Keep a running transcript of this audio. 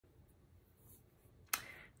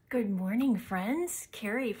Good morning, friends.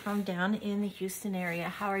 Carrie from down in the Houston area.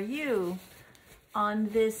 How are you on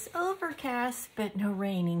this overcast but no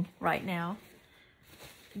raining right now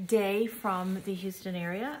day from the Houston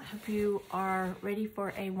area? Hope you are ready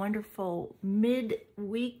for a wonderful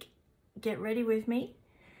mid-week get ready with me.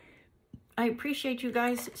 I appreciate you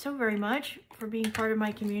guys so very much for being part of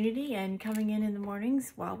my community and coming in the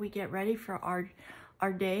mornings while we get ready for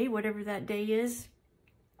our day, whatever that day is.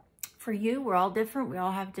 For you, we're all different. We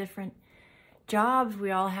all have different jobs. We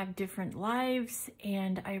all have different lives.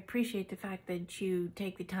 And I appreciate the fact that you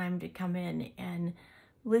take the time to come in and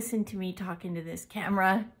listen to me talk into this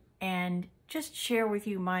camera and just share with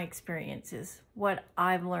you my experiences, what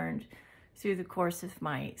I've learned through the course of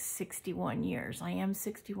my 61 years. I am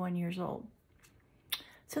 61 years old.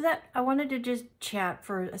 So that I wanted to just chat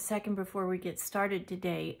for a second before we get started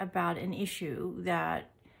today about an issue that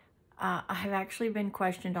I have actually been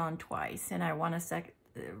questioned on twice, and I want to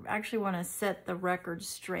actually want to set the record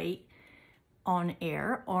straight on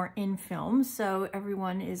air or in film so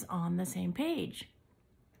everyone is on the same page.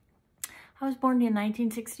 I was born in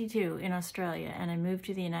 1962 in Australia, and I moved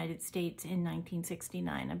to the United States in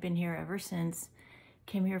 1969. I've been here ever since.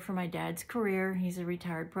 Came here for my dad's career. He's a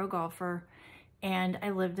retired pro golfer, and I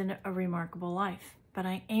lived a remarkable life. But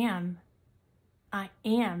I am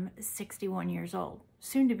 61 years old.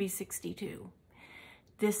 Soon to be 62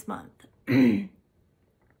 this month. And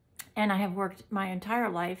I have worked my entire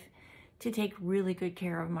life to take really good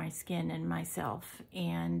care of my skin and myself.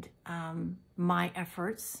 And my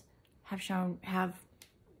efforts have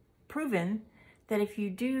proven that if you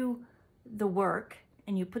do the work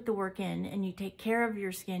and you put the work in and you take care of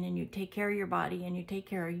your skin and you take care of your body and you take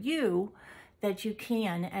care of you, that you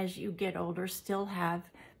can, as you get older, still have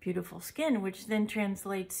beautiful skin, which then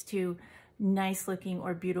translates to nice looking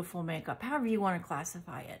or beautiful makeup, however you want to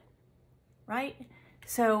classify it, right?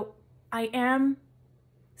 So I am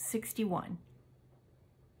 61.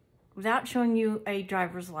 Without showing you a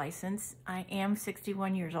driver's license, I am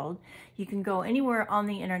 61 years old. You can go anywhere on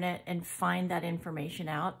the internet and find that information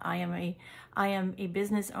out. I am a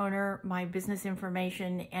business owner. My business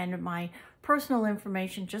information and my personal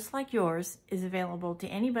information, just like yours, is available to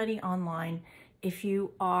anybody online if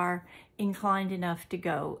you are inclined enough to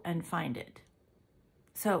go and find it.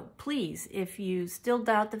 So please, if you still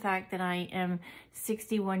doubt the fact that I am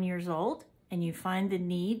 61 years old and you find the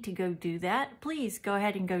need to go do that, please go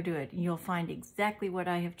ahead and go do it, and you'll find exactly what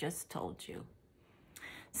I have just told you.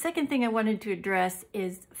 Second thing I wanted to address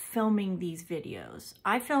is filming these videos.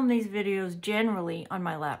 I film these videos generally on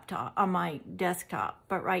my laptop, on my desktop,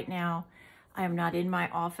 but right now I am not in my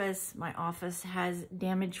office. My office has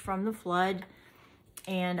damage from the flood,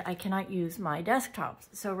 and I cannot use my desktops.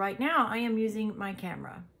 So right now I am using my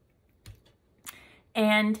camera.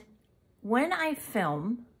 And when I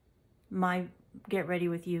film my Get Ready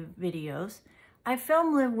With You videos, I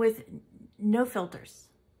film them with no filters.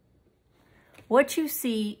 What you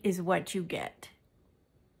see is what you get.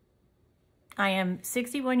 I am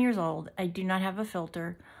 61 years old. I do not have a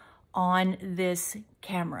filter on this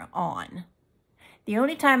camera on. The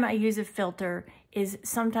only time I use a filter is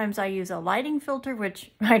sometimes I use a lighting filter,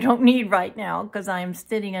 which I don't need right now because I am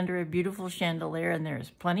sitting under a beautiful chandelier and there's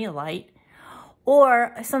plenty of light.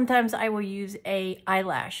 Or sometimes I will use a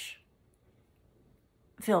eyelash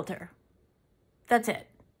filter. That's it.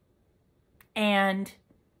 And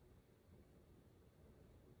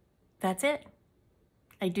that's it.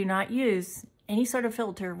 I do not use any sort of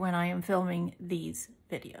filter when I am filming these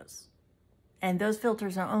videos. And those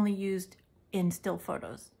filters are only used in still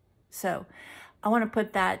photos. So I want to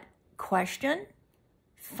put that question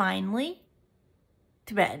finally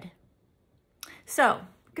to bed. So,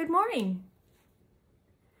 good morning.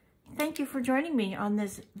 Thank you for joining me on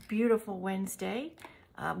this beautiful Wednesday.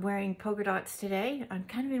 Wearing polka dots today. I'm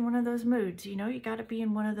kind of in one of those moods. You know, you got to be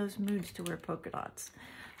in one of those moods to wear polka dots.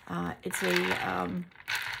 I've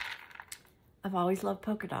always loved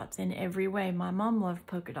polka dots in every way. My mom loved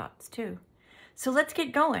polka dots too. So let's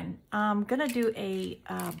get going. I'm gonna do a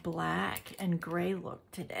black and gray look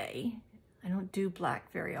today. I don't do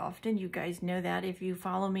black very often. You guys know that if you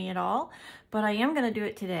follow me at all, but I am gonna do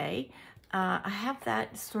it today. I have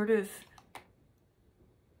that sort of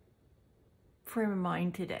frame of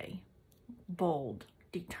mind today. Bold,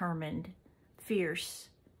 determined, fierce,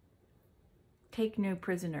 take no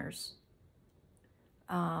prisoners.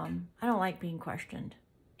 I don't like being questioned.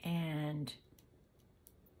 And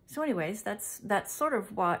so anyways, that's sort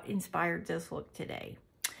of what inspired this look today.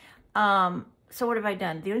 So what have I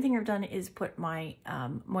done? The only thing I've done is put my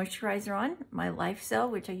moisturizer on, my Life Cell,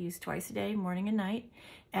 which I use twice a day, morning and night,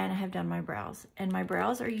 and I have done my brows. And my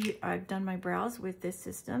brows are, I've done my brows with this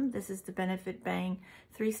system. This is the Benefit Bang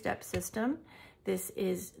 3-step system. This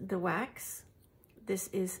is the wax. This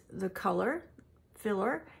is the color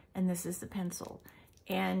filler, and this is the pencil.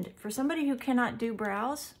 And for somebody who cannot do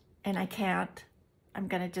brows, and I can't, I'm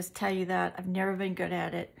gonna just tell you that, I've never been good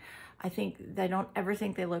at it. I think they don't ever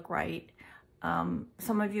think they look right.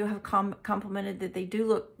 Some of you have complimented that they do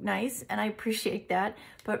look nice, and I appreciate that.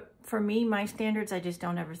 But for me, my standards, I just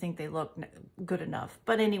don't ever think they look good enough.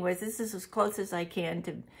 But anyways, this is as close as I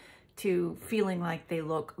can to feeling like they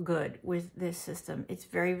look good with this system. It's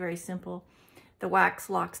very, very simple. The wax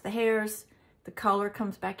locks the hairs. The color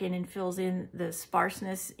comes back in and fills in the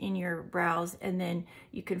sparseness in your brows, and then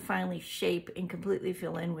you can finally shape and completely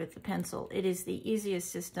fill in with the pencil. It is the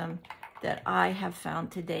easiest system that I have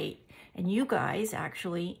found to date. And you guys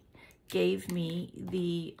actually gave me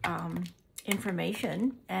the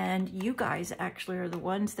information, and you guys actually are the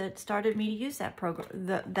ones that started me to use that program,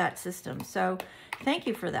 that system. So thank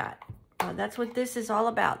you for that. That's what this is all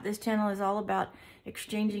about. This channel is all about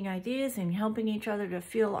exchanging ideas and helping each other to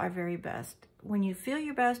feel our very best. When you feel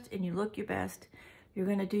your best and you look your best, you're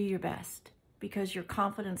going to do your best because your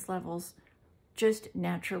confidence levels just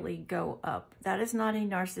naturally go up. That is not a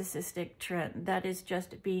narcissistic trend. That is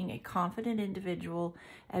just being a confident individual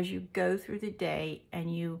as you go through the day,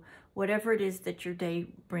 and you, whatever it is that your day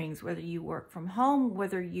brings, whether you work from home,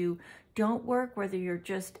 whether you don't work, whether you're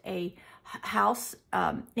just a house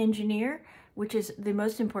engineer, which is the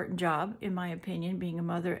most important job, in my opinion, being a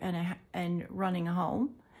mother and running a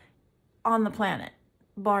home on the planet,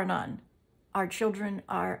 bar none. Our children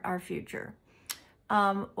are our future.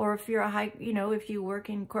 Or if you're a high, if you work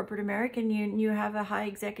in corporate America and you have a high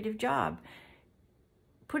executive job,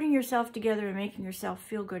 putting yourself together and making yourself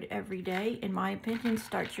feel good every day, in my opinion,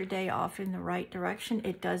 starts your day off in the right direction.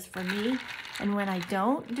 It does for me. And when I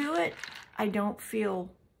don't do it, I don't feel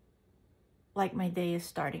like my day is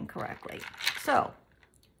starting correctly. So,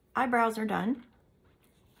 eyebrows are done.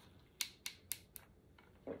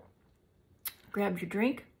 Grab your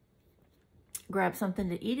drink. Grab something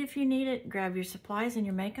to eat if you need it. Grab your supplies and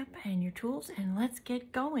your makeup and your tools, and let's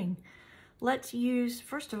get going. Let's use,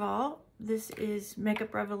 first of all, this is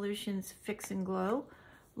Makeup Revolution's Fix and Glow.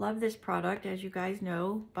 Love this product. As you guys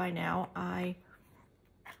know by now, I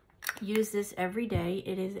use this every day.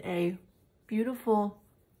 It is a beautiful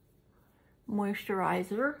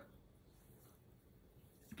moisturizer.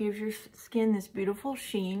 Gives your skin this beautiful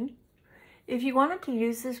sheen. If you wanted to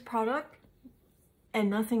use this product and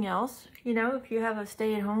nothing else, if you have a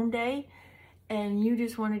stay-at-home day and you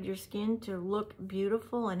just wanted your skin to look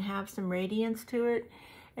beautiful and have some radiance to it,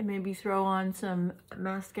 and maybe throw on some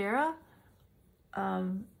mascara,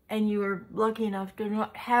 and you were lucky enough to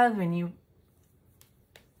not have any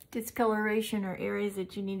discoloration or areas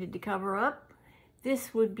that you needed to cover up,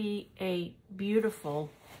 this would be a beautiful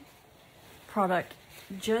product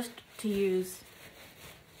just to use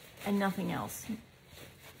and nothing else,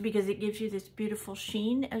 because it gives you this beautiful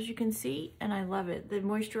sheen, as you can see, and I love it. The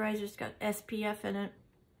moisturizer's got SPF in it.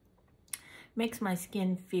 Makes my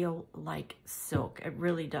skin feel like silk. It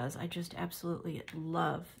really does. I just absolutely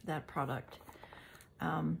love that product.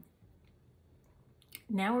 Now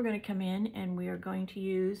we're going to come in and we are going to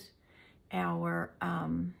use our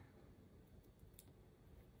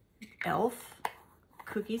e.l.f.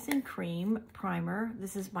 Cookies and Cream Primer.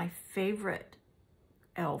 This is my favorite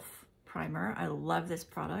e.l.f. primer. I love this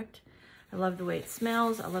product. I love the way it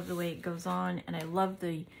smells. I love the way it goes on, and I love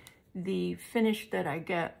the finish that I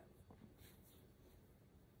get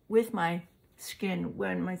with my skin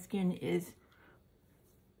when my skin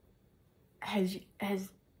has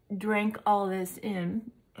drank all this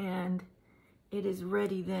in, and it is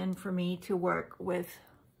ready then for me to work with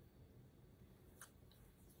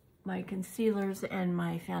my concealers and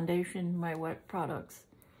my foundation, my wet products.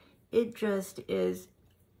 It just is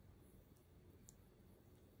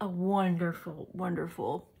a wonderful,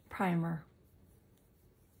 wonderful primer.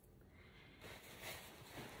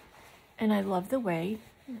 And I love the way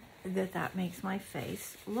that makes my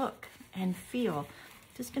face look and feel.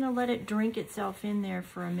 Just gonna let it drink itself in there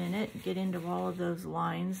for a minute, get into all of those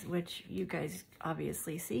lines, which you guys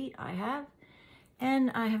obviously see I have.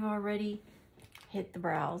 And I have already hit the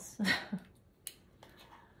brows.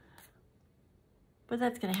 But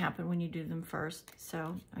that's gonna happen when you do them first.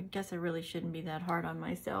 So I guess I really shouldn't be that hard on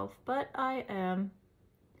myself, but I am.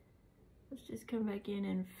 Let's just come back in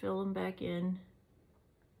and fill them back in.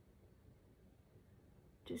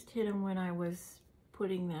 Just hit them when I was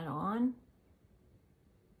putting that on.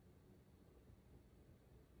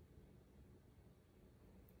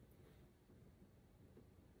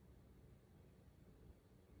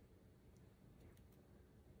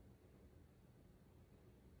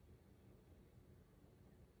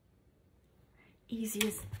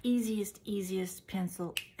 Easiest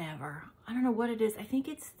pencil ever. I don't know what it is. I think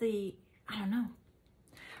it's the, I don't know.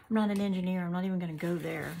 I'm not an engineer. I'm not even going to go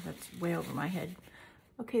there. That's way over my head.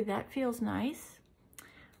 Okay, that feels nice.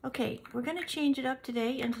 Okay, we're going to change it up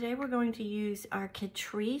today, and today we're going to use our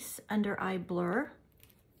Catrice Under Eye Blur.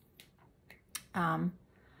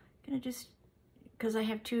 Gonna just, because I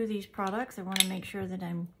have two of these products, I want to make sure that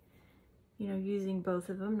I'm, you know, using both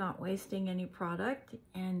of them, not wasting any product.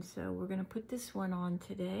 And so we're going to put this one on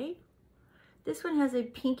today. This one has a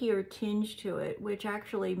pinkier tinge to it, which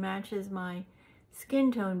actually matches my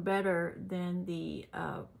skin tone better than the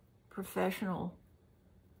professional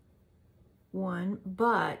one.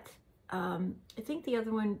 But I think the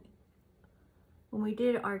other one, when we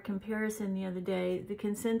did our comparison the other day, the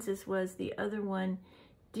consensus was the other one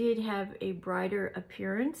did have a brighter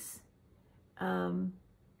appearance. And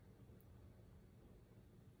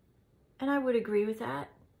I would agree with that,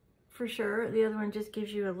 for sure. The other one just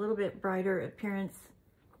gives you a little bit brighter appearance.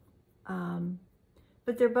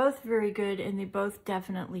 But they're both very good, and they both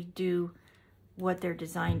definitely do what they're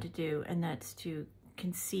designed to do, and that's to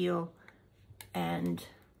conceal and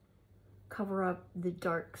cover up the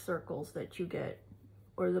dark circles that you get,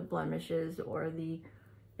 or the blemishes, or the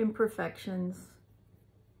imperfections.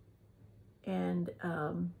 And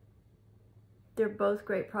they're both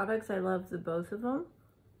great products. I love the both of them.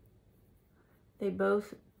 They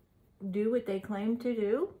both do what they claim to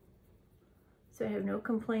do. So I have no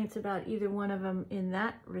complaints about either one of them in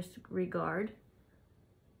that regard.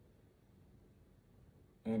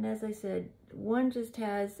 And as I said, one just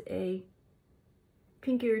has a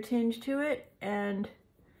pinkier tinge to it, and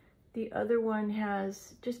the other one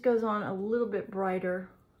has, just goes on a little bit brighter.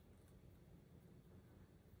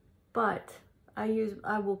 But I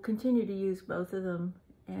will continue to use both of them,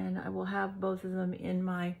 and I will have both of them in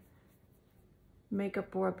my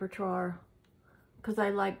makeup repertoire because I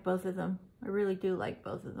like both of them. I really do like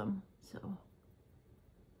both of them. So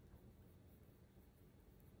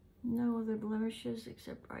no other blemishes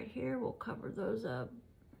except right here. We'll cover those up.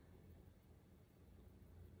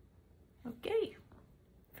 Okay,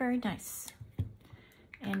 very nice.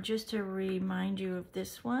 And just to remind you of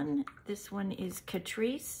this one is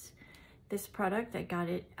Catrice. This product, I got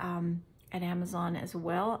it at Amazon as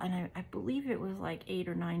well, and I believe it was like $8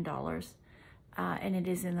 or $9. And it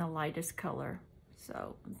is in the lightest color.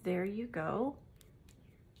 So there you go.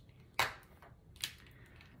 All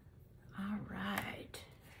right.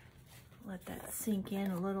 Let that sink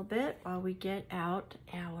in a little bit while we get out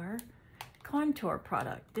our contour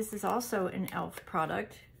product. This is also an e.l.f.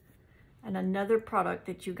 product, and another product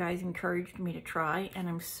that you guys encouraged me to try, and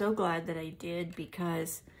I'm so glad that I did,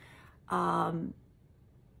 because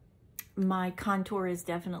my contour is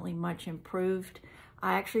definitely much improved.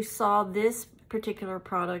 I actually saw this particular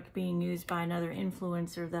product being used by another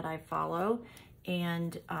influencer that I follow,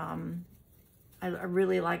 and I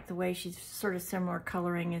really like the way she's sort of similar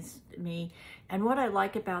coloring as me. And what I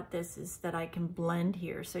like about this is that I can blend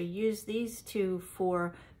here. So use these two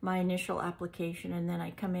for my initial application, and then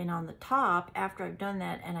I come in on the top after I've done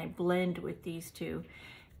that and I blend with these two.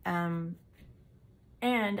 And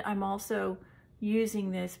I'm also using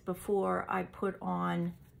this before I put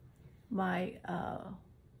on my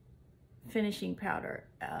finishing powder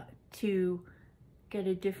to get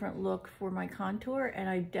a different look for my contour, and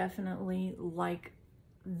I definitely like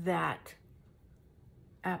that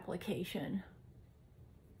application.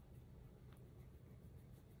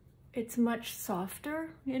 It's much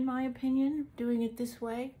softer, in my opinion, doing it this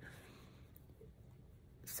way.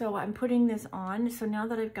 So I'm putting this on. So now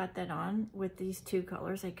that I've got that on with these two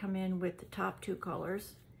colors, I come in with the top two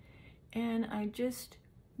colors, and I just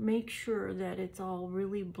make sure that it's all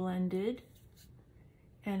really blended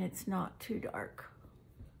and it's not too dark.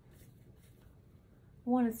 I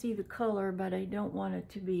want to see the color, but I don't want it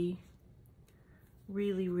to be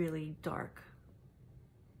really, really dark.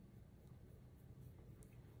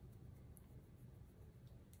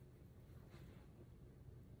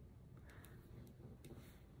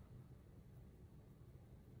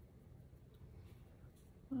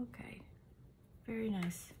 Okay, very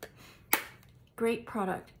nice. Great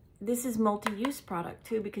product. This is multi-use product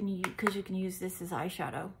too, because you can use this as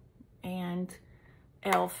eyeshadow. And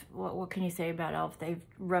e.l.f., what can you say about e.l.f.? They've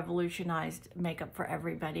revolutionized makeup for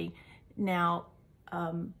everybody. Now,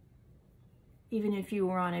 even if you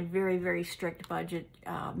were on a very, very strict budget,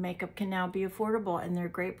 makeup can now be affordable, and they're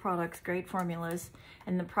great products, great formulas,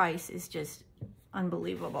 and the price is just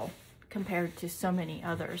unbelievable compared to so many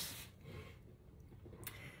others.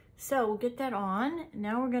 So we'll get that on.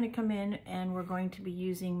 Now we're going to come in and we're going to be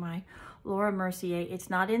using my Laura Mercier. It's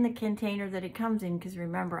not in the container that it comes in, because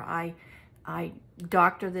remember, I I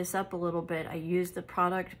doctor this up a little bit. I use the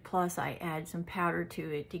product, plus I add some powder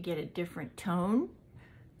to it to get a different tone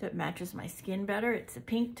that matches my skin better. It's a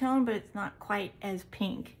pink tone, but it's not quite as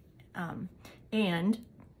pink. And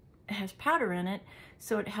it has powder in it,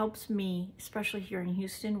 so it helps me, especially here in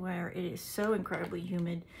Houston where it is so incredibly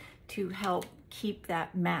humid, to help keep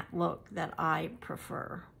that matte look that I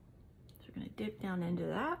prefer. So we're gonna dip down into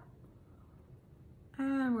that.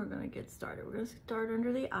 And we're gonna get started. We're gonna start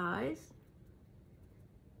under the eyes.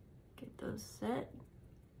 Get those set.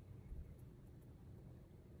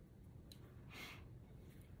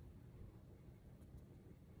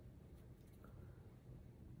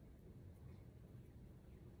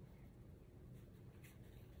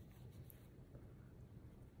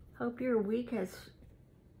 Hope your week has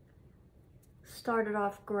started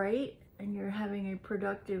off great and you're having a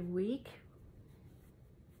productive week.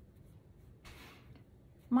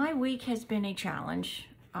 My week has been a challenge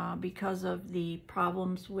because of the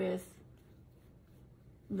problems with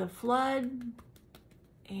the flood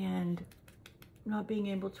and not being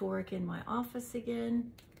able to work in my office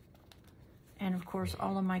again. And of course,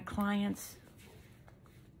 all of my clients,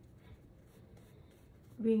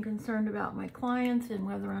 being concerned about my clients and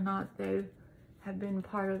whether or not they have been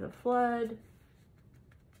part of the flood.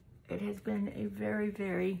 It has been a very,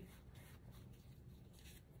 very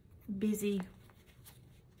busy,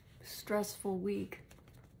 stressful week.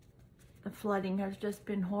 The flooding has just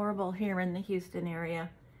been horrible here in the Houston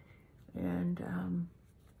area. And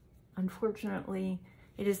unfortunately,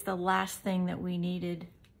 it is the last thing that we needed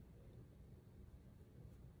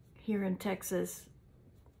here in Texas.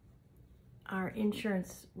 Our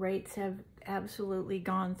insurance rates have absolutely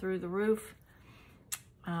gone through the roof.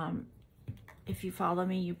 If you follow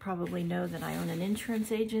me, you probably know that I own an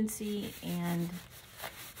insurance agency, and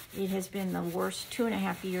it has been the worst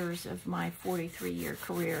 2.5 years of my 43-year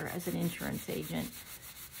career as an insurance agent.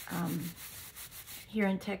 Here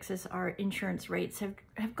in Texas, our insurance rates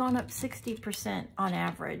have gone up 60% on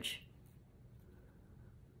average,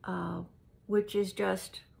 which is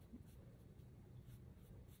just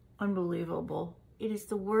unbelievable. It is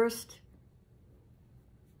the worst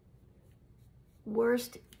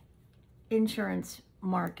insurance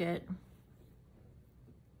market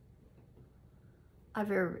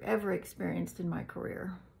I've ever experienced in my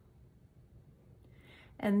career.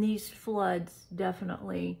 And these floods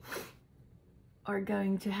definitely are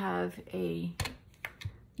going to have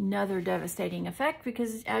another devastating effect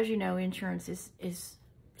because, as you know, insurance is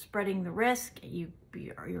spreading the risk.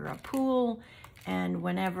 You're a pool, and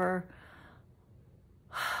whenever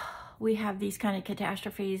we have these kind of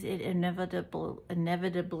catastrophes, it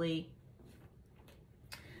inevitably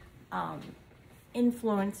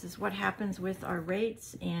influences what happens with our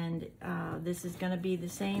rates, and this is going to be the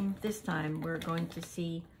same this time. We're going to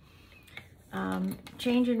see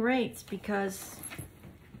change in rates because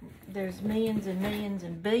there's millions and millions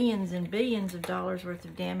and billions of dollars worth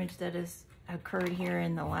of damage that has occurred here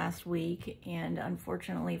in the last week. And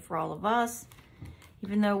unfortunately for all of us,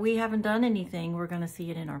 even though we haven't done anything, we're going to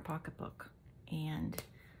see it in our pocketbook. And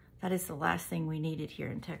that is the last thing we needed here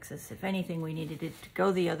in Texas. If anything, we needed it to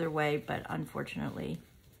go the other way, but unfortunately,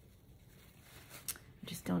 I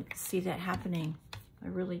just don't see that happening. I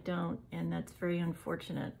really don't, and that's very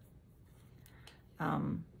unfortunate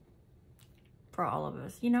for all of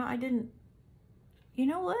us. You know, you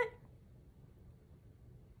know what?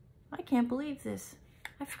 I can't believe this.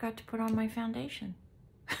 I forgot to put on my foundation.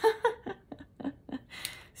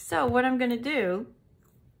 So what I'm gonna do,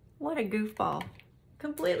 what a goofball.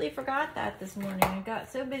 Completely forgot that this morning. I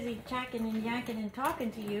got so busy chacking and yakking and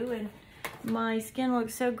talking to you, and my skin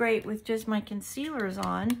looks so great with just my concealers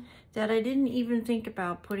on that I didn't even think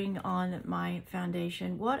about putting on my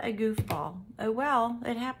foundation. What a goofball. Oh well,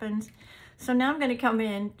 it happens. So now I'm going to come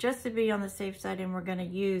in just to be on the safe side, and we're going to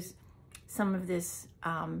use some of this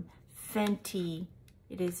Fenty.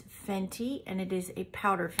 It is Fenty, and it is a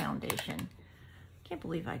powder foundation. Can't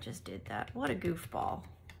believe I just did that. What a goofball.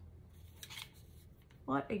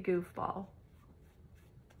 What a goofball.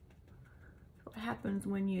 What happens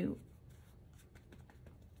when you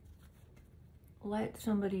let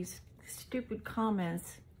somebody's stupid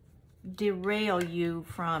comments derail you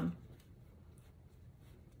from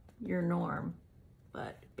your norm?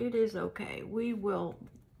 But it is okay. We will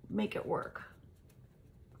make it work.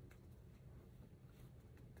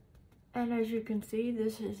 And as you can see,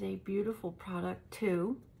 this is a beautiful product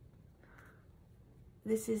too.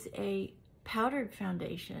 This is a powdered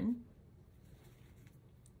foundation.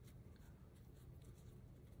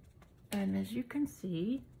 And as you can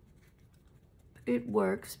see, it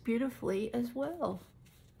works beautifully as well.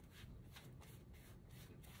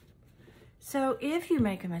 So if you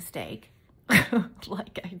make a mistake,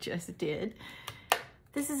 like I just did,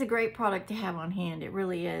 this is a great product to have on hand. It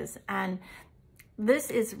really is. And this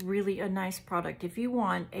is really a nice product. If you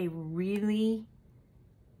want a really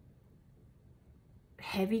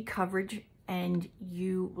heavy coverage and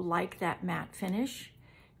you like that matte finish,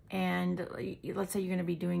 and let's say you're going to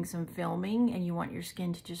be doing some filming and you want your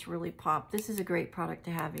skin to just really pop, this is a great product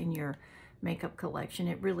to have in your makeup collection.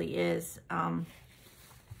 It really is.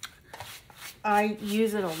 I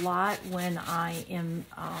use it a lot when I am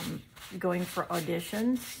going for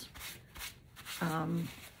auditions,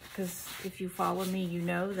 because if you follow me, you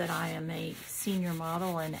know that I am a senior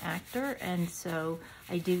model and actor, and so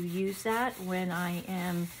I do use that when I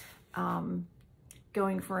am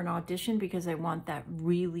going for an audition, because I want that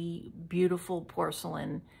really beautiful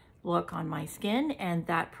porcelain look on my skin, and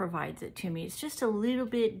that provides it to me. It's just a little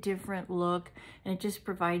bit different look, and it just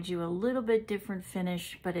provides you a little bit different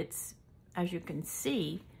finish, but it's, as you can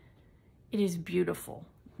see, it is beautiful,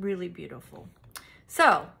 really beautiful.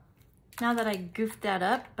 So now that I goofed that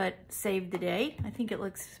up but saved the day, I think it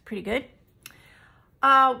looks pretty good.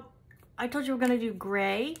 I told you we're going to do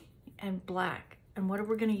gray and black. And what are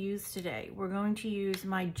we going to use today? We're going to use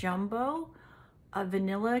my Jumbo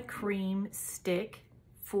vanilla cream stick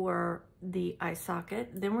for the eye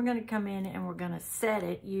socket. Then we're going to come in and we're going to set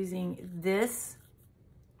it using this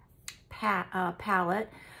palette.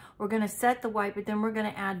 We're going to set the white, but then we're going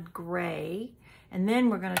to add gray, and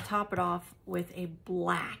then we're going to top it off with a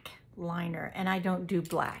black liner. And I don't do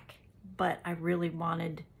black, but I really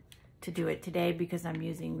wanted to do it today because I'm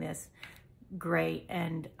using this gray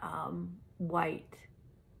and white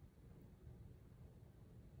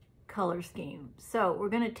color scheme. So we're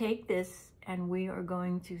going to take this and we are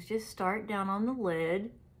going to just start down on the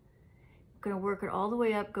lid. We're going to work it all the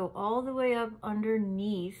way up, go all the way up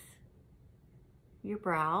underneath your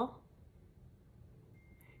brow.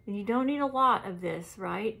 And you don't need a lot of this,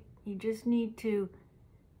 right? You just need to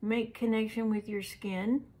make connection with your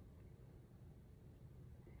skin.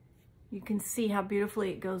 You can see how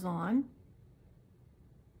beautifully it goes on.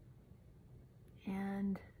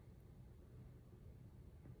 And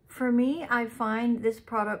for me, I find this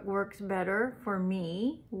product works better for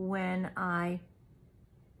me when I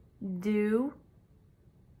do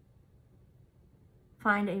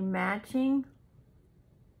find a matching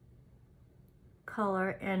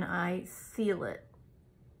color and I seal it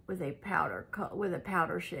with a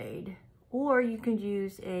powder shade, or you can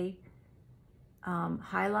use a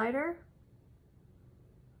highlighter.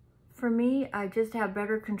 For me, I just have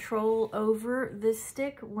better control over this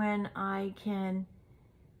stick when I can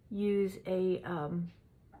use a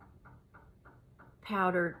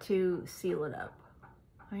powder to seal it up.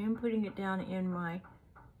 I am putting it down in my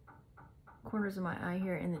corners of my eye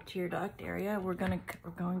here in the tear duct area. We're going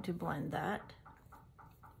to blend that.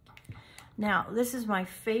 Now, this is my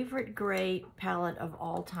favorite gray palette of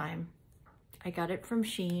all time. I got it from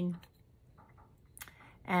Shein,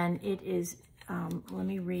 and it is, let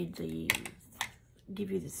me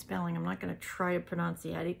give you the spelling. I'm not going to try to pronounce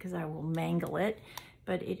it because I will mangle it,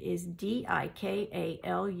 but it is D-I-K-A-L-U,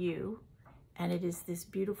 and it is this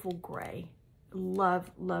beautiful gray. Love,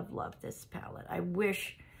 love, love this palette. I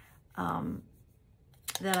wish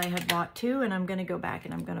that I had bought two, and I'm going to go back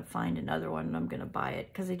and I'm going to find another one and I'm going to buy it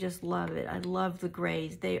because I just love it. I love the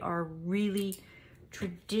grays. They are really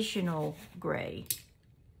traditional gray.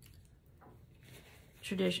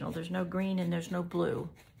 Traditional. There's no green and there's no blue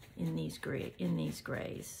in these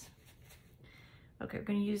grays. Okay, we're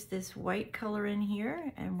going to use this white color in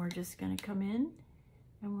here, and we're just going to come in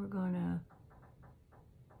and we're going to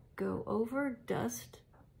go over, dust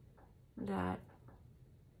that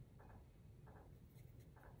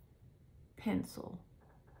pencil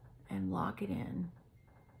and lock it in,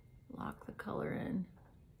 lock the color in,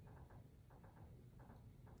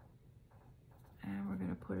 and we're going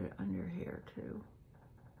to put it under here too.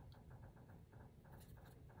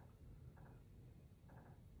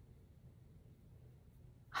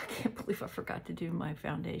 I can't believe I forgot to do my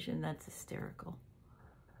foundation. That's hysterical.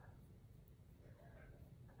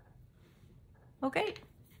 Okay.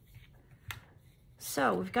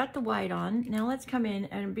 So we've got the white on. Now let's come in,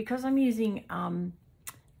 and because I'm using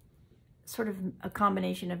sort of a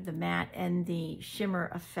combination of the matte and the shimmer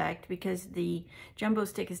effect, because the Jumbo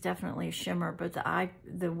stick is definitely a shimmer, but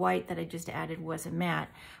the white that I just added was a matte.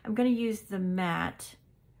 I'm going to use the matte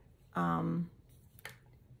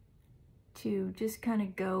to just kind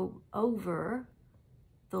of go over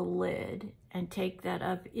the lid and take that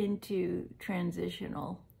up into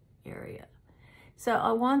transitional area. So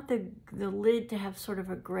I want the lid to have sort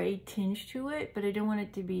of a gray tinge to it, but I don't want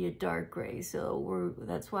it to be a dark gray. So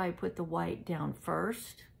that's why I put the white down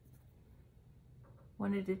first.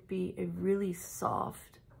 Wanted it to be a really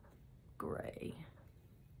soft gray.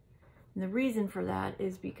 And the reason for that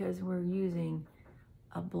is because we're using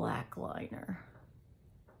a black liner.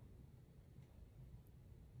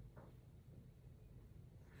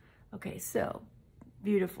 Okay, so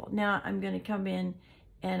beautiful. Now I'm going to come in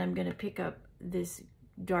and I'm going to pick up this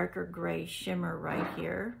darker gray shimmer right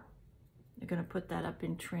here. I'm going to put that up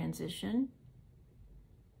in transition.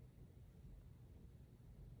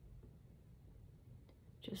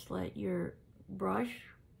 Just let your brush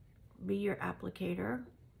be your applicator,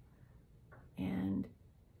 and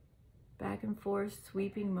back and forth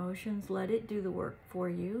sweeping motions, let it do the work for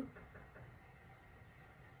you.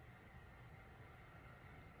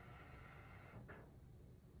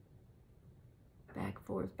 Back,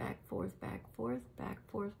 forth, back, forth, back, forth, back,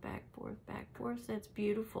 forth, back, forth, back, forth. That's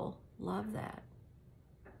beautiful. Love that.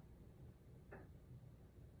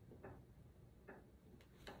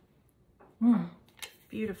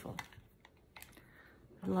 Beautiful.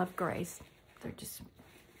 I love grays. They're just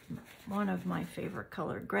one of my favorite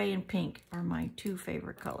colors. Gray and pink are my two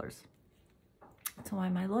favorite colors. That's why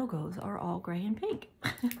my logos are all gray and pink.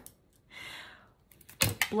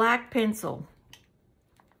 Black pencil.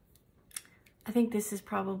 I think this is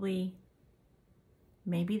probably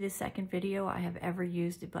maybe the second video I have ever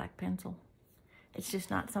used a black pencil. It's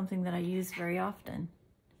just not something that I use very often.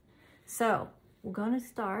 So we're going to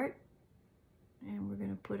start, and we're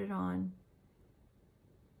going to put it on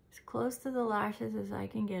as close to the lashes as I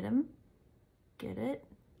can get them. Get it?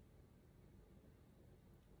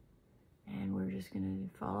 And we're just going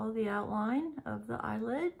to follow the outline of the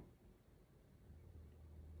eyelid.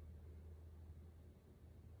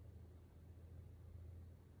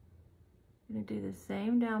 I'm going to do the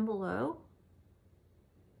same down below.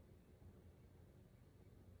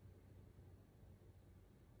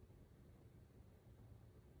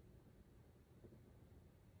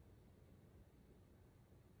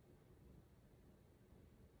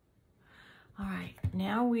 All right,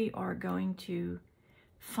 now we are going to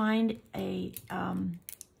find a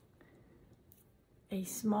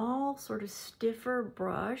small, sort of stiffer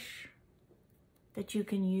brush that you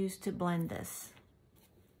can use to blend this.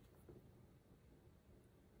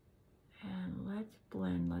 And let's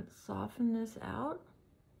blend, let's soften this out.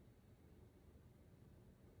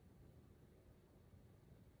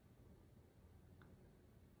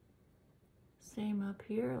 Same up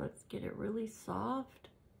here, let's get it really soft.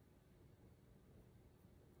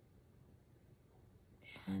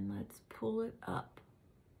 And let's pull it up.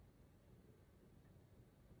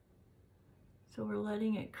 So we're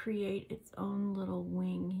letting it create its own little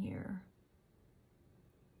wing here.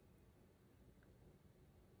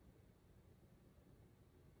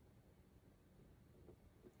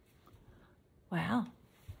 Wow.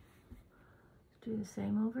 Let's do the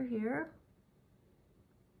same over here.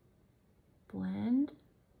 Blend.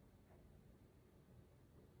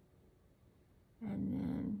 And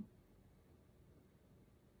then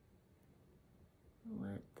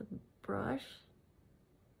let the brush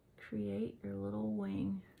create your little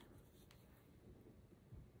wing.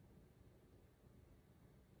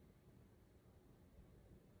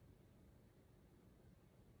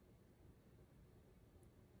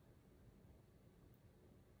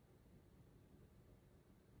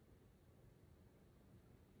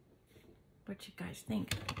 What you guys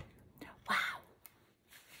think? Wow.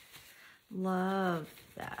 Love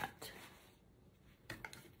that.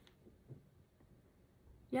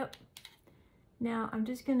 Yep. Now I'm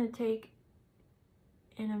just going to take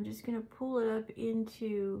and I'm just going to pull it up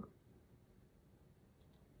into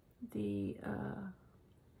the,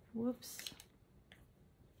 whoops.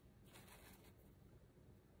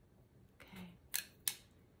 Okay.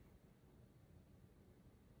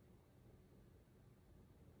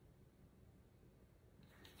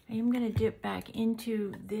 I am going to dip back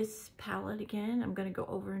into this palette again. I'm going to go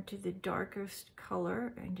over into the darkest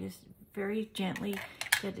color and just very gently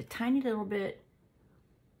get a tiny little bit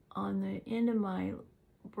on the end of my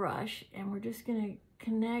brush, and we're just going to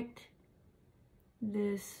connect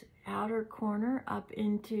this outer corner up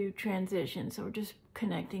into transition. So we're just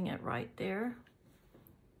connecting it right there.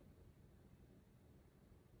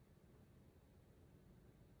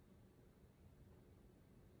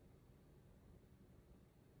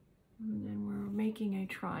 And then we're making a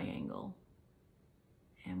triangle,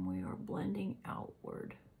 and we are blending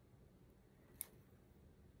outward.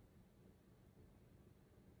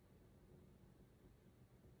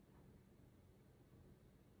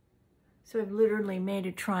 So I've literally made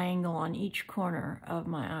a triangle on each corner of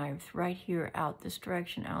my eyes, right here, out this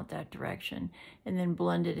direction, out that direction, and then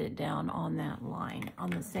blended it down on that line, on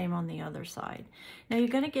the same on the other side. Now you're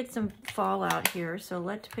going to get some fallout here, so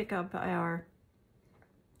let's pick up our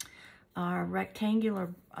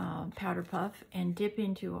rectangular powder puff and dip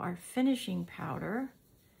into our finishing powder,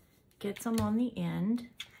 get some on the end,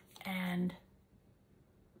 and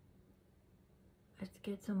let's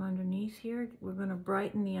get some underneath here. We're going to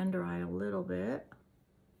brighten the under eye a little bit.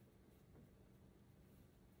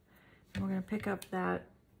 And we're going to pick up that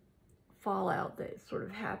fallout that sort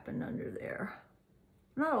of happened under there.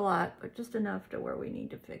 Not a lot, but just enough to where we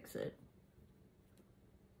need to fix it.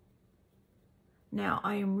 Now,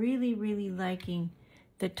 I am really, really liking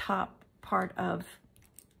the top part of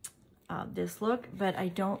this look, but I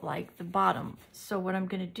don't like the bottom. So what I'm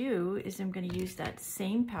going to do is I'm going to use that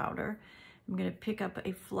same powder. I'm going to pick up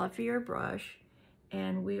a fluffier brush,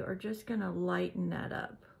 and we are just going to lighten that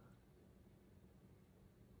up.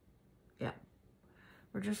 Yeah,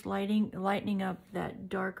 we're just lightening up that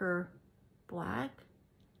darker black,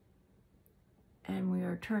 and we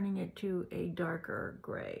are turning it to a darker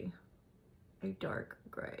gray, a dark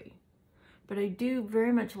gray. But I do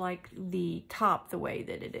very much like the top the way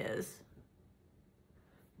that it is.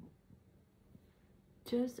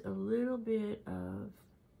 Just a little bit of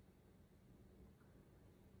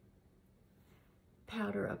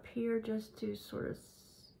powder up here just to sort of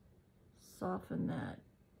soften that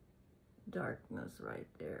darkness right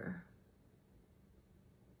there.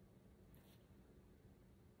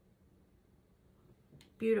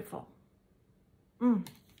 Beautiful.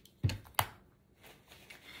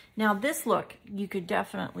 Now this look, you could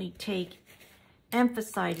definitely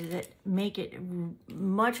emphasize it, make it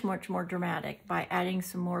much, much more dramatic by adding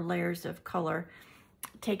some more layers of color.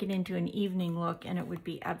 Take it into an evening look and it would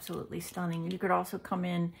be absolutely stunning. You could also come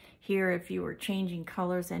in here if you were changing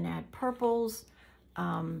colors and add purples,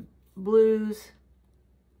 blues.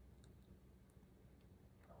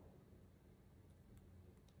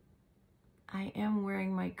 I am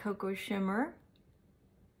wearing my Cocoa Shimmer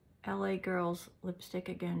LA Girls lipstick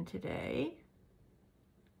again today.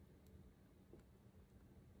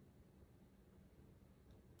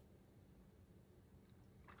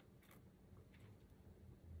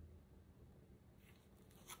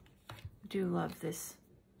 Do love this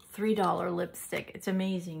 $3 lipstick. It's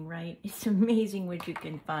amazing, right? It's amazing what you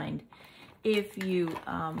can find if you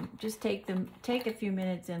just take a few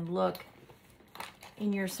minutes and look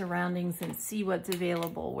in your surroundings and see what's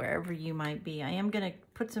available wherever you might be. I am going to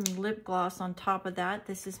put some lip gloss on top of that.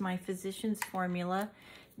 This is my Physicians Formula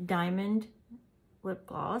Diamond Lip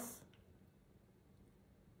Gloss.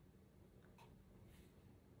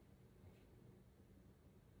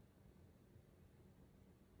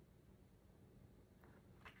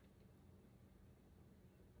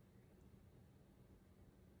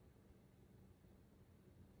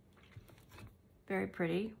 Very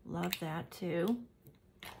pretty. Love that too.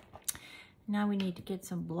 Now we need to get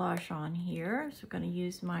some blush on here. So we're going to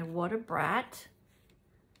use my What a Brat.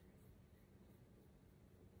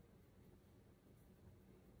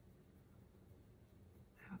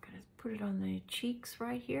 I'm going to put it on the cheeks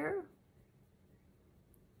right here.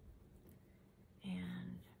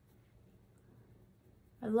 And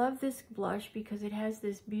I love this blush because it has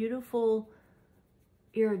this beautiful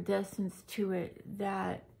iridescence to it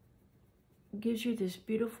that gives you this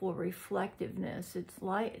beautiful reflectiveness. It's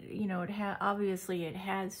light, you know, obviously it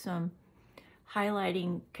has some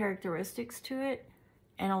highlighting characteristics to it,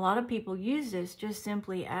 and a lot of people use this just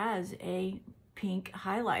simply as a pink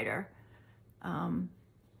highlighter.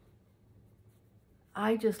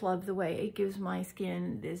 I just love the way it gives my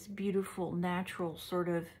skin this beautiful natural sort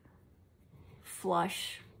of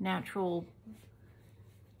flush, natural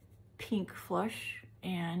pink flush,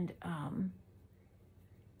 and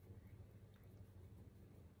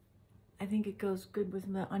I think it goes good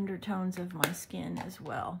with the undertones of my skin as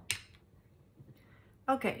well.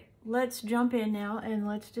 Okay, let's jump in now and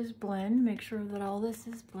let's just blend. Make sure that all this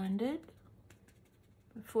is blended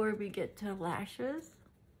before we get to lashes.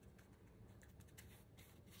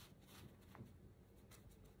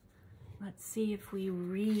 Let's see if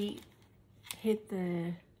we hit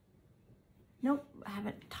the... Nope, I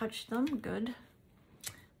haven't touched them. Good.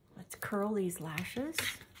 Let's curl these lashes.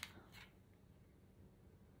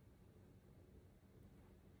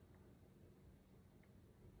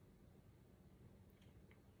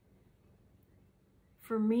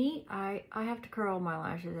 For me, I have to curl my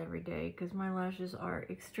lashes every day because my lashes are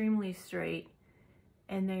extremely straight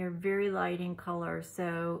and they are very light in color.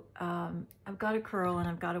 So I've got to curl and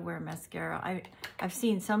I've got to wear mascara. I've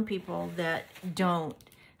seen some people that don't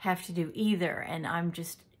have to do either. And I'm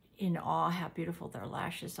just in awe how beautiful their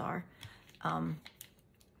lashes are.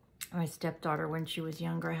 My stepdaughter, when she was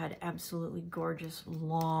younger, had absolutely gorgeous,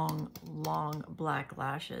 long, long black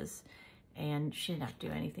lashes. And she didn't have to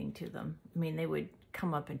do anything to them. I mean, they would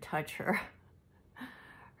come up and touch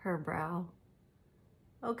her brow.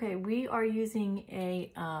 Okay, we are using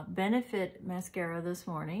a Benefit mascara this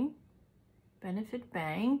morning. Benefit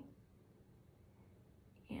Bang.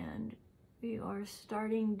 And we are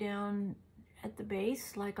starting down at the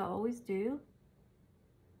base like I always do.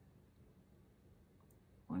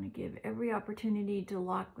 I want to give every opportunity to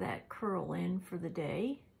lock that curl in for the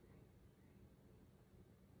day.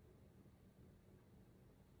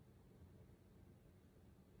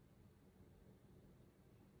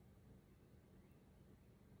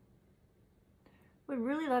 Would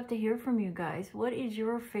really love to hear from you guys. What is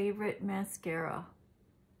your favorite mascara?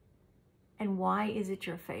 And why is it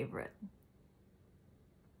your favorite?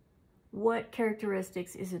 What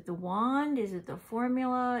characteristics? Is it the wand? Is it the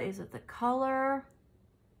formula? Is it the color?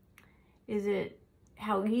 Is it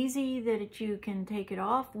how easy that you can take it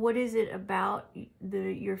off? What is it about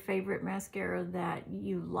your favorite mascara that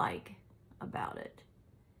you like about it?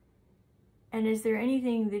 And is there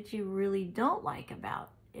anything that you really don't like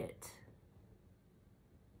about it?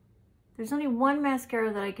 There's only one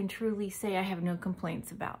mascara that I can truly say I have no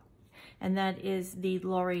complaints about, and that is the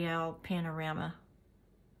L'Oreal Panorama,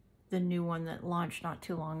 the new one that launched not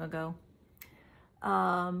too long ago.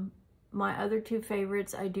 My other two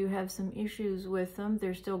favorites, I do have some issues with them.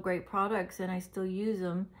 They're still great products and I still use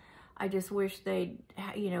them. I just wish they'd,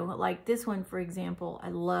 you know, like this one, for example, I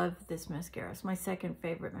love this mascara. It's my second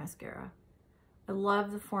favorite mascara. I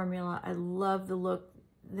love the formula. I love the look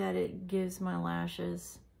that it gives my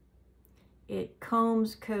lashes. It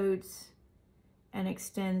combs, coats, and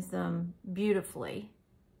extends them beautifully.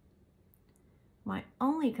 My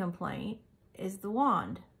only complaint is the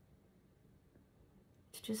wand.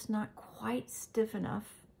 It's just not quite stiff enough,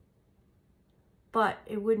 but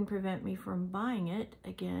it wouldn't prevent me from buying it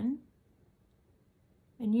again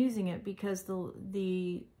and using it because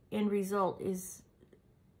the end result is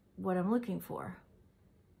what I'm looking for.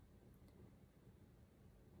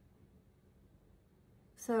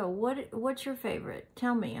 So what's your favorite?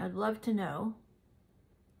 Tell me, I'd love to know.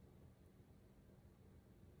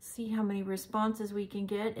 See how many responses we can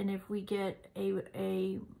get, and if we get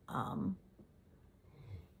a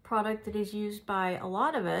product that is used by a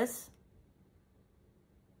lot of us,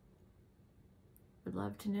 would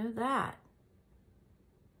love to know that.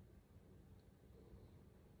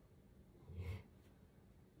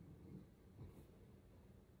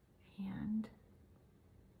 And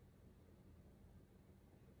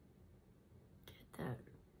get that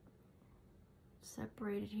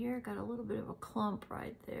separated here. Got a little bit of a clump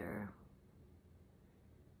right there.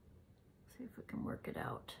 See if we can work it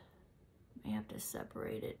out. May have to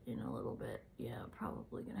separate it in a little bit. Yeah,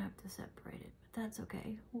 probably gonna have to separate it, but that's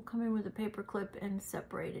okay. We'll come in with a paper clip and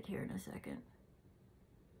separate it here in a second.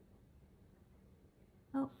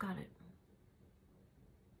 Oh, got it.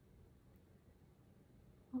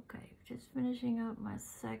 Okay, just finishing up my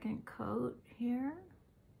second coat here,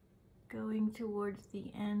 going towards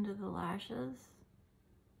the end of the lashes.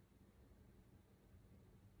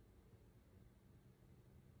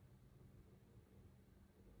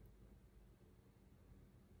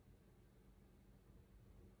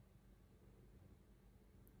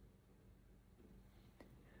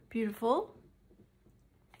 Beautiful.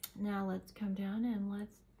 Now let's come down and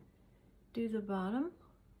let's do the bottom.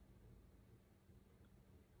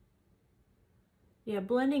 Yeah,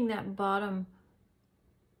 blending that bottom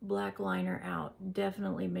black liner out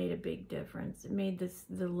definitely made a big difference. It made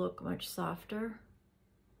the look much softer.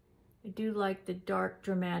 I do like the dark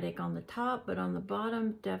dramatic on the top, but on the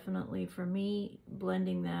bottom, definitely for me,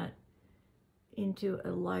 blending that into a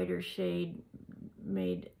lighter shade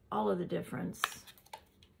made all of the difference.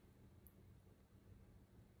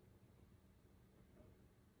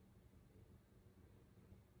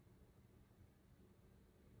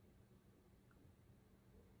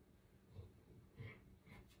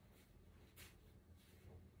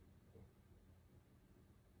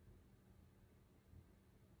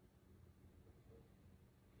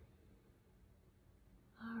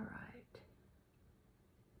 All right.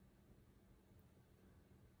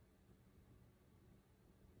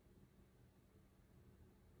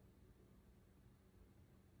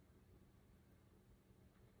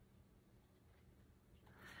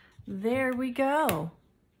 There we go.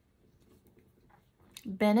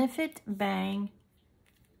 Benefit Bang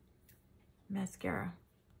mascara.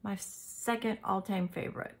 My second all-time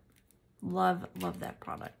favorite. Love, love that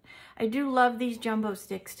product. I do love these jumbo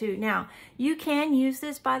sticks too. Now, you can use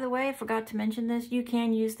this, by the way, I forgot to mention this. You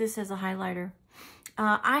can use this as a highlighter.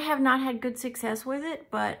 I have not had good success with it,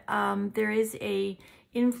 but there is a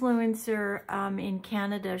influencer in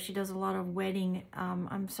Canada. She does a lot of wedding.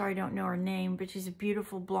 I'm sorry, I don't know her name, but she's a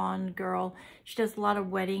beautiful blonde girl. She does a lot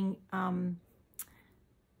of wedding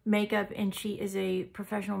makeup, and she is a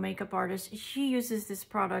professional makeup artist. She uses this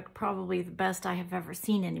product probably the best I have ever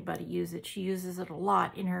seen anybody use it. She uses it a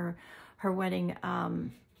lot in her wedding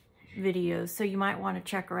videos, so you might want to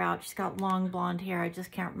check her out. She's got long blonde hair. I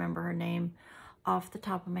just can't remember her name off the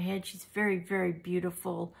top of my head. She's very, very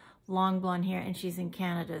beautiful, long blonde hair, and she's in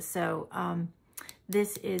Canada. So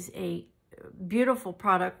this is a beautiful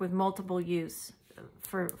product with multiple use.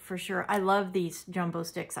 For sure. I love these jumbo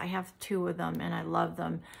sticks. I have 2 of them and I love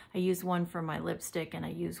them. I use one for my lipstick and I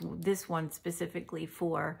use this one specifically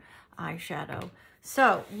for eyeshadow.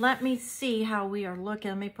 So let me see how we are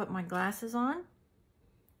looking. Let me put my glasses on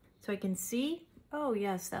so I can see. Oh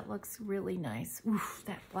yes, that looks really nice. Oof,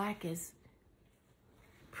 that black is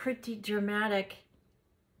pretty dramatic,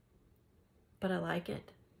 but I like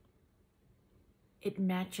it. It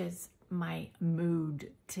matches my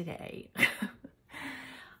mood today.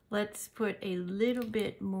 Let's put a little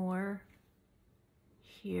bit more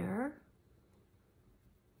here.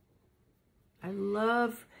 I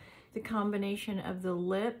love the combination of the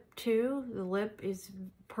lip too. The lip is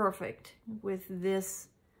perfect with this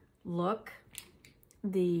look.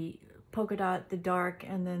 The polka dot, the dark,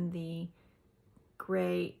 and then the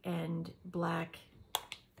gray and black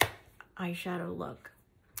eyeshadow look.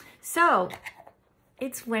 So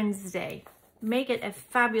it's Wednesday. Make it a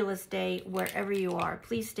fabulous day wherever you are.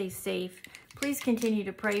 Please stay safe. Please continue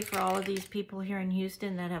to pray for all of these people here in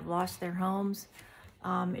Houston that have lost their homes.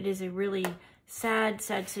 It is a really sad,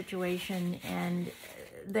 sad situation, and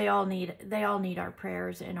they all need our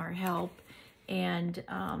prayers and our help. And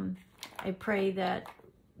I pray that,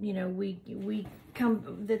 you know,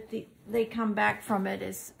 they come back from it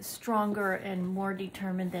as stronger and more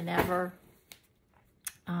determined than ever.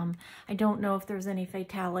 I don't know if there's any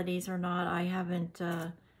fatalities or not. I haven't,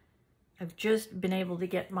 I've just been able to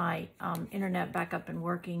get my internet back up and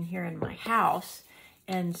working here in my house.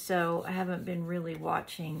 And so I haven't been really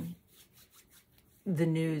watching the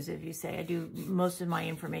news, if you say. I do most of my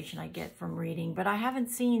information I get from reading, but I haven't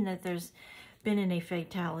seen that there's been any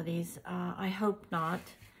fatalities. I hope not,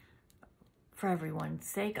 for everyone's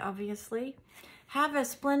sake, obviously. Have a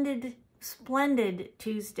splendid, splendid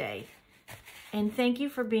Tuesday. And thank you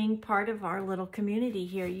for being part of our little community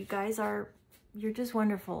here. You guys you're just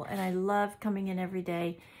wonderful. And I love coming in every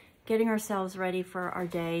day, getting ourselves ready for our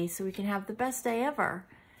day so we can have the best day ever.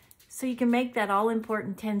 So you can make that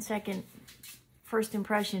all-important 10-second first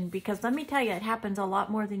impression, because let me tell you, it happens a lot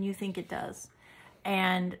more than you think it does.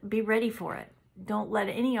 And be ready for it. Don't let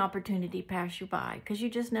any opportunity pass you by, because you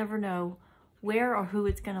just never know where or who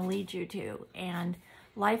it's going to lead you to. And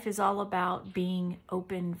life is all about being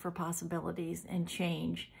open for possibilities and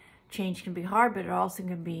change. Change can be hard, but it also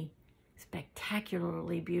can be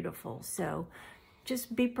spectacularly beautiful. So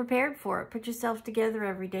just be prepared for it. Put yourself together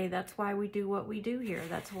every day. That's why we do what we do here.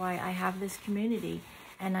 That's why I have this community.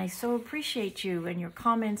 And I so appreciate you and your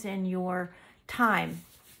comments and your time.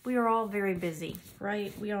 We are all very busy,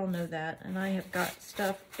 right? We all know that. And I have got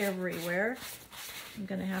stuff everywhere. I'm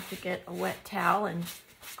going to have to get a wet towel and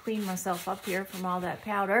clean myself up here from all that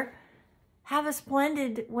powder. Have a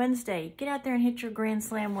splendid Wednesday. Get out there and hit your grand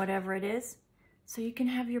slam, whatever it is, so you can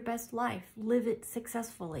have your best life. Live it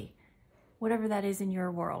successfully, whatever that is in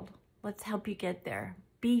your world. Let's help you get there.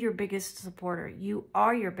 Be your biggest supporter. You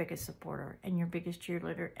are your biggest supporter and your biggest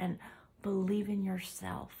cheerleader. And believe in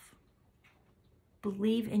yourself.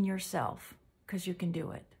 Believe in yourself, because you can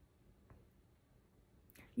do it.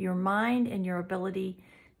 Your mind and your ability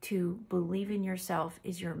to believe in yourself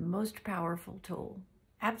is your most powerful tool.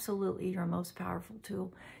 Absolutely your most powerful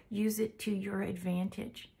tool. Use it to your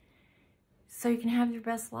advantage so you can have your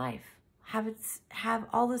best life. Have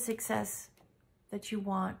all the success that you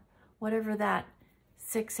want, whatever that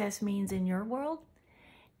success means in your world.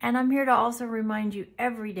 And I'm here to also remind you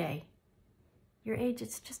every day, your age,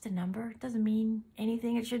 it's just a number. It doesn't mean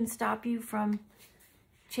anything. It shouldn't stop you from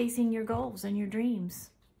chasing your goals and your dreams.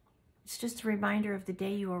 It's just a reminder of the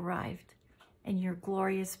day you arrived and your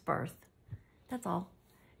glorious birth. That's all.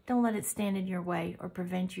 Don't let it stand in your way or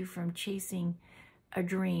prevent you from chasing a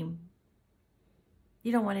dream.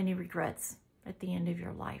 You don't want any regrets at the end of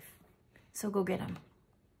your life. So go get them.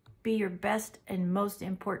 Be your best and most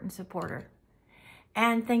important supporter.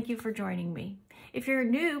 And thank you for joining me. If you're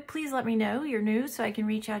new, please let me know you're new so I can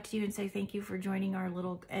reach out to you and say thank you for joining our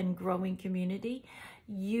little and growing community.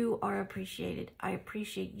 You are appreciated. I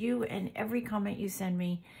appreciate you and every comment you send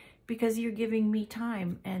me because you're giving me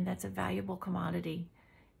time, and that's a valuable commodity,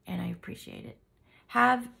 and I appreciate it.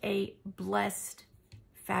 Have a blessed,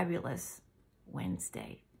 fabulous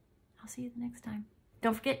Wednesday. I'll see you the next time.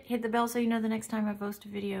 Don't forget, hit the bell so you know the next time I post a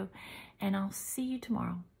video, and I'll see you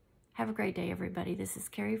tomorrow. Have a great day, everybody. This is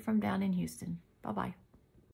Carrie from down in Houston. Bye-bye.